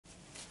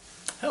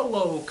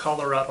Hello,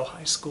 Colorado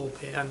High School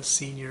band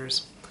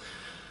seniors.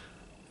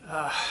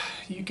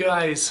 You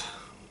guys,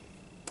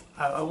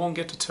 I won't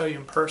get to tell you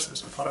in person,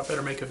 so I thought I'd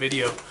better make a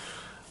video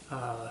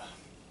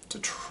to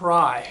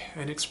try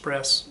and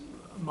express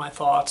my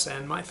thoughts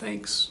and my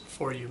thanks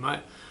for you.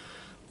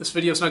 This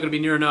video is not going to be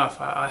near enough.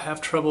 I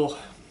have trouble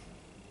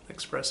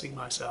expressing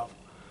myself.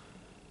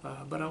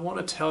 But I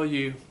want to tell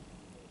you,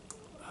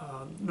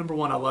 number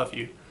one, I love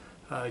you.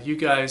 You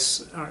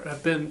guys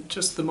have been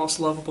just the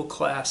most lovable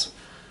class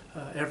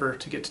ever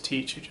to get to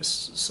teach. You're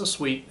just so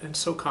sweet and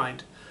so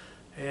kind.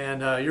 And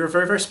you're a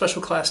very, very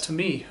special class to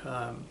me.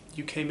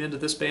 You came into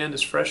this band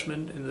as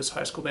freshmen, in this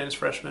high school band as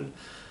freshmen,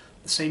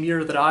 the same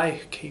year that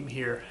I came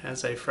here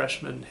as a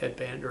freshman head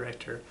band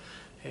director.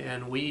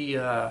 And we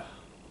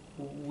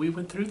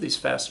went through these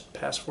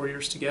past 4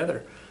 years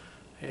together.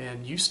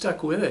 And you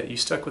stuck with it. You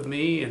stuck with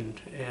me,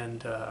 and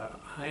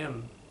I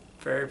am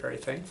very, very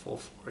thankful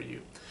for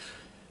you.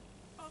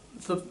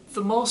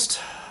 The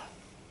most,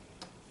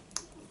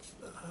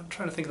 I'm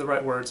trying to think of the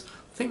right words,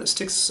 the thing that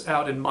sticks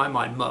out in my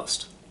mind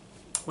most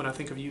when I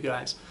think of you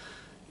guys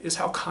is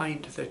how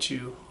kind that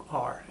you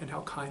are and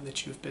how kind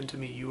that you've been to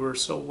me. You were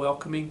so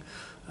welcoming.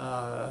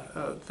 All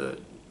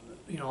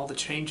the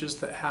changes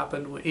that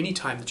happen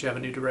anytime that you have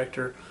a new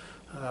director,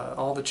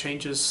 all the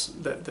changes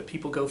that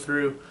people go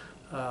through.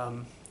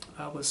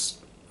 I was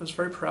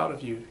very proud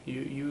of you.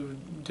 You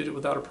did it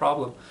without a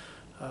problem.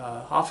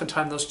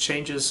 Oftentimes those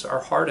changes are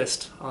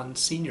hardest on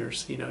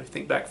seniors. You know,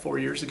 think back 4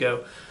 years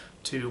ago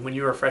to when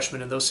you were a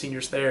freshman and those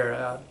seniors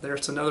there.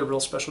 There's another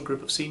real special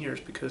group of seniors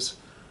because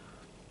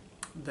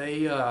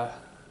they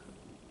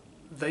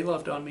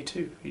loved on me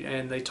too,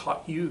 and they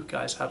taught you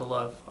guys how to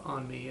love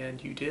on me,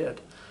 and you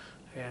did.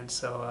 And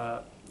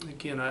so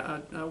again,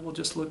 I will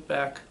just look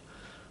back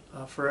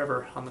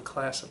forever on the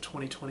class of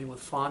 2020 with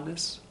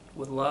fondness,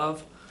 with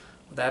love,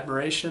 with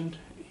admiration.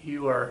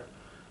 You are,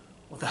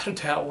 without a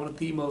doubt, one of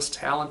the most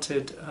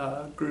talented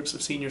groups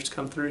of seniors to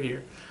come through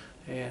here.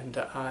 And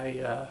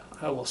I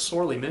will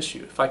sorely miss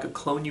you. If I could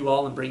clone you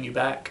all and bring you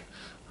back,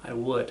 I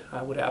would.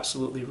 I would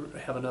absolutely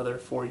have another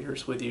 4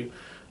 years with you.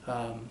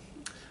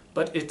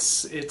 But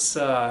it's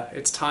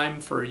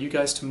time for you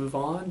guys to move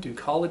on, do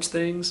college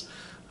things.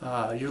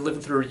 You're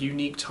living through a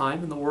unique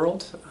time in the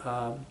world.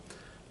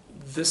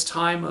 This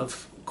time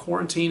of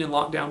quarantine and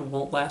lockdown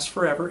won't last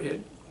forever.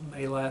 It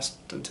may last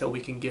until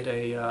we can get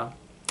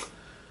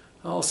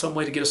some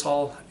way to get us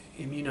all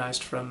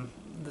immunized from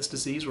this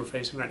disease we're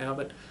facing right now,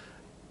 but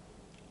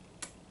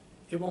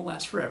it won't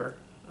last forever.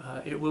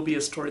 It will be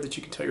a story that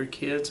you can tell your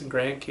kids and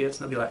grandkids, and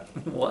they'll be like,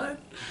 what?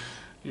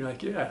 You're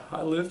like, yeah,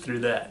 I lived through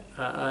that.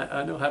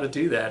 I know how to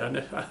do that.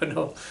 I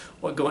know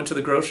what going to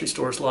the grocery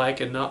store is like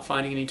and not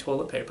finding any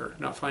toilet paper,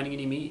 not finding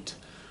any meat.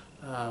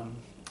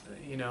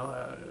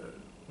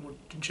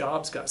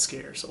 Jobs got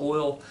scarce.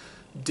 Oil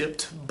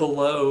dipped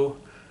below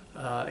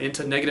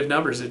into negative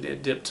numbers.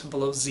 It dipped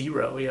below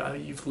zero.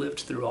 You've lived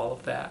through all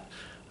of that.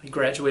 You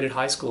graduated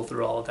high school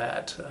through all of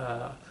that.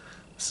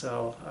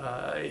 So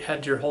you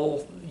had your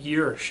whole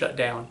year shut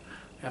down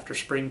after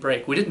spring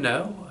break. We didn't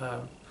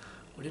know.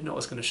 We didn't know it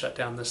was going to shut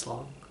down this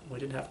long. We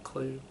didn't have a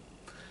clue.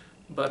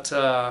 But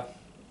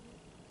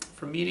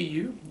from me to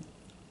you,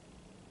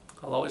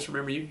 I'll always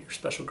remember you. You're a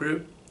special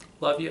group.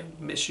 Love you.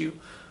 Miss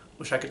you.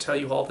 Wish I could tell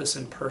you all this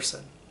in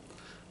person.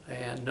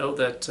 And know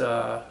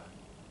that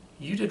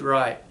you did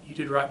right. You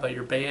did right by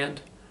your band.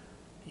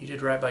 You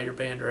did right by your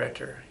band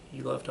director.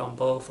 You loved on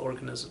both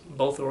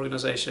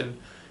organization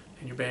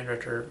and your band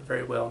director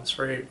very well. It's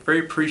very, very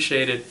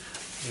appreciated.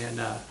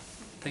 And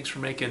thanks for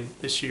making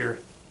this year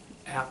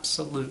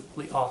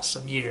absolutely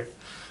awesome year.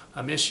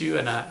 I miss you,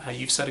 and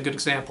you've set a good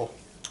example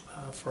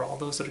for all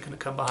those that are going to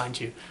come behind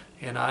you.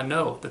 And I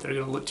know that they're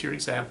going to look to your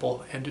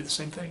example and do the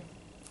same thing.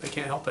 They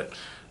can't help it.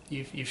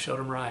 You've showed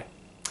them right.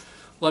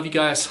 Love you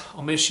guys.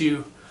 I'll miss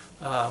you.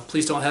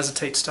 Please don't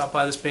hesitate to stop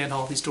by this band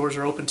hall. These doors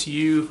are open to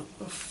you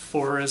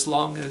for as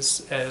long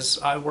as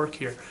I work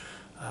here.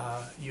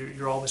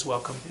 You're always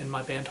welcome in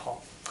my band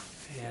hall.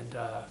 And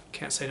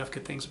can't say enough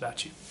good things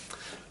about you.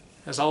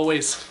 As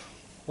always,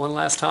 one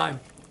last time,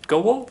 go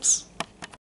Wolves!